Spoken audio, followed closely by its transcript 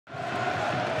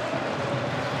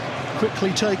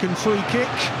quickly taken free kick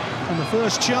on the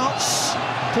first chance.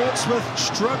 Portsmouth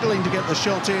struggling to get the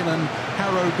shot in, and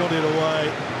Harrow got it away.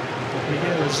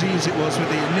 Miguel Aziz it was with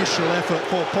the initial effort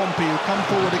for Pompey, who come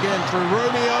forward again through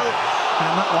Romeo,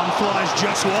 and that one flies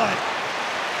just wide.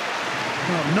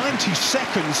 Well, 90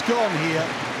 seconds gone here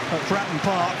at Fratton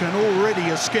Park, and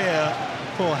already a scare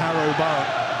for Harrow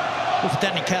Borough. Well, for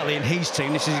Danny Catley and his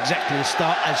team, this is exactly the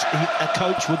start as a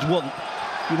coach would want.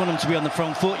 You want them to be on the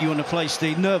front foot, you want to place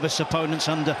the nervous opponents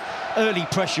under early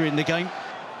pressure in the game.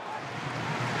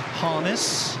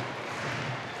 Harness,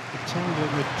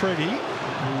 tangling with Preddy,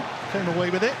 who came away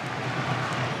with it.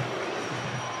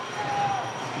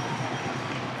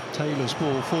 Taylor's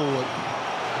ball forward.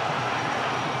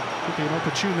 Could be an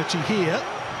opportunity here.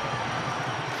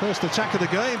 First attack of the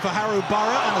game for Harrow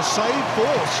Borough, and a save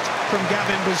forced from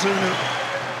Gavin Bazunu.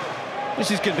 This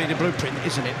is going to be the blueprint,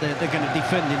 isn't it? They're going to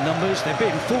defend in numbers. They're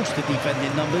being forced to defend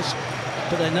in numbers,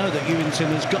 but they know that Ewington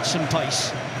has got some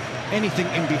pace. Anything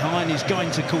in behind is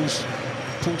going to cause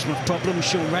Portsmouth problems.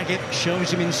 Sean Raggett shows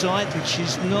him inside, which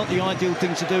is not the ideal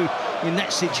thing to do in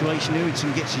that situation.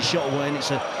 Ewington gets his shot away, and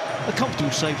it's a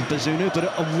comfortable save for Bazunu, but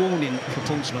a warning for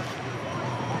Portsmouth.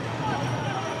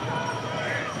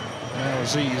 Now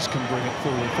Aziz can bring it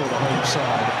forward for the home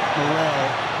side.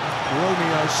 Morel.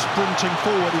 Romeo sprinting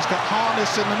forward, he's got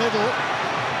Harness in the middle.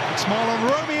 It's Marlon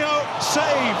Romeo,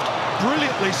 saved,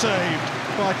 brilliantly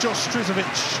saved by Josh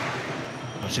Strizovic.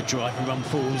 It's a drive and run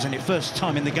forward, isn't it? First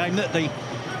time in the game that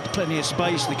plenty of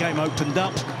space, the game opened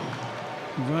up.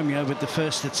 Romeo with the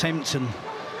first attempt, and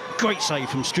great save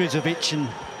from Strizovic, and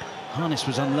Harness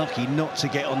was unlucky not to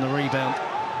get on the rebound.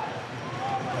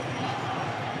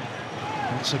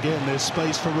 Once again, there's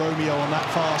space for Romeo on that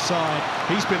far side.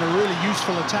 He's been a really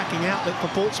useful attacking outlet for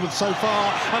Portsmouth so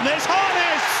far. And there's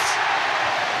Harness!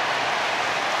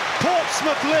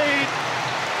 Portsmouth lead.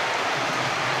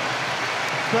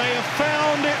 They have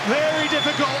found it very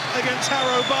difficult against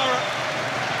Harrow Borough.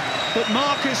 But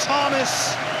Marcus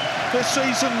Harness, this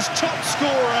season's top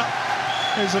scorer,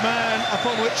 is a man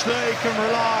upon which they can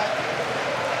rely.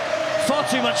 Far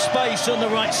too much space on the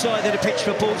right side of the pitch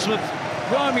for Portsmouth.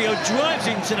 Romeo drives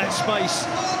into that space,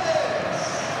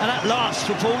 and at last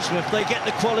for Portsmouth they get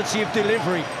the quality of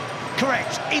delivery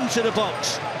correct into the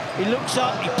box. He looks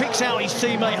up, he picks out his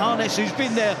teammate Harness, who's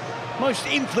been their most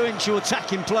influential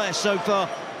attacking player so far.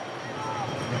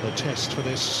 Another test for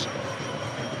this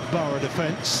Borough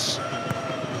defence.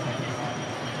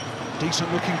 Decent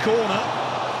looking corner,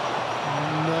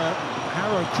 and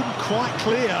Harrow couldn't quite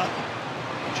clear.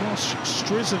 Josh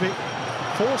Strizovic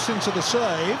forced into the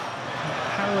save.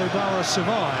 Harrow Borough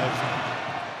survive.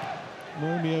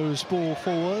 Romeo's ball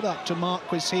forward, up to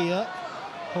Marquis here,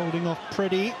 holding off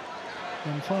Preddy,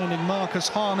 and finding Marcus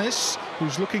Harness,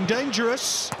 who's looking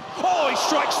dangerous. Oh, he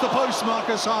strikes the post,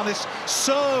 Marcus Harness,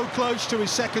 so close to his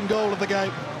second goal of the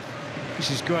game. This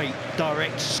is great,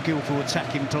 direct, skillful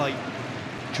attacking play.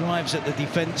 Drives at the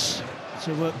defence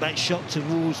to work that shot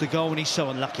towards the goal, and he's so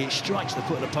unlucky. It strikes the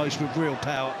foot of the post with real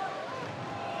power.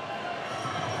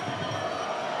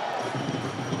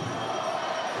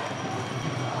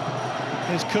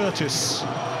 Here's Curtis.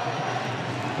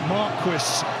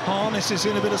 Marquis. Harness is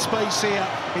in a bit of space here.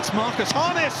 It's Marcus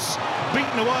Harness,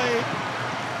 beaten away.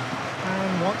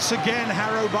 And once again,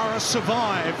 Harrow Borough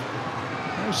survive.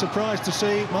 No surprise to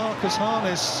see Marcus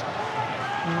Harness,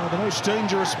 the most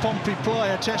dangerous Pompey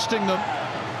player, testing them.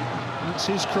 That's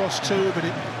his cross too, but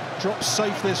it drops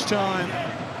safe this time.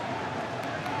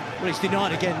 Well, it's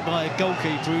denied again by a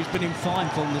goalkeeper who's been in fine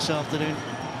form this afternoon.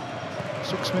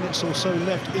 6 minutes or so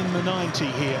left in the 90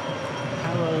 here.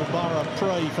 Harrow Borough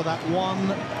pray for that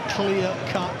one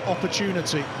clear-cut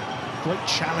opportunity. Great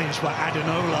challenge by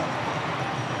Adenola.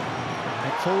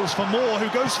 It falls for Moore, who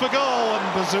goes for goal,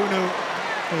 and Bazunu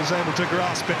is able to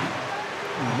grasp it.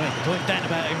 Make the point down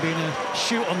about him being a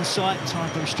shoot-on-sight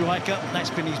type of striker. That's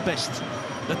been his best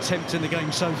attempt in the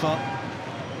game so far.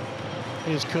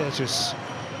 Here's Curtis.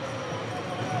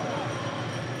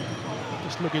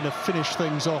 Looking to finish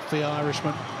things off, the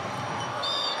Irishman.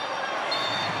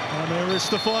 And there is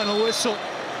the final whistle.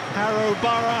 Harrow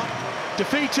Borough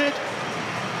defeated,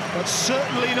 but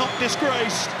certainly not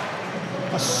disgraced.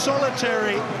 A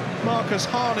solitary Marcus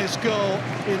Harness goal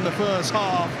in the first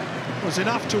half was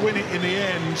enough to win it in the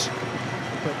end.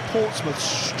 But Portsmouth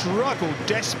struggled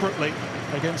desperately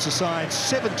against a side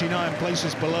 79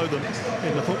 places below them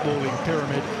in the footballing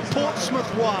pyramid. Portsmouth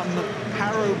 1,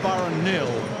 Harrow Borough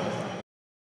 0.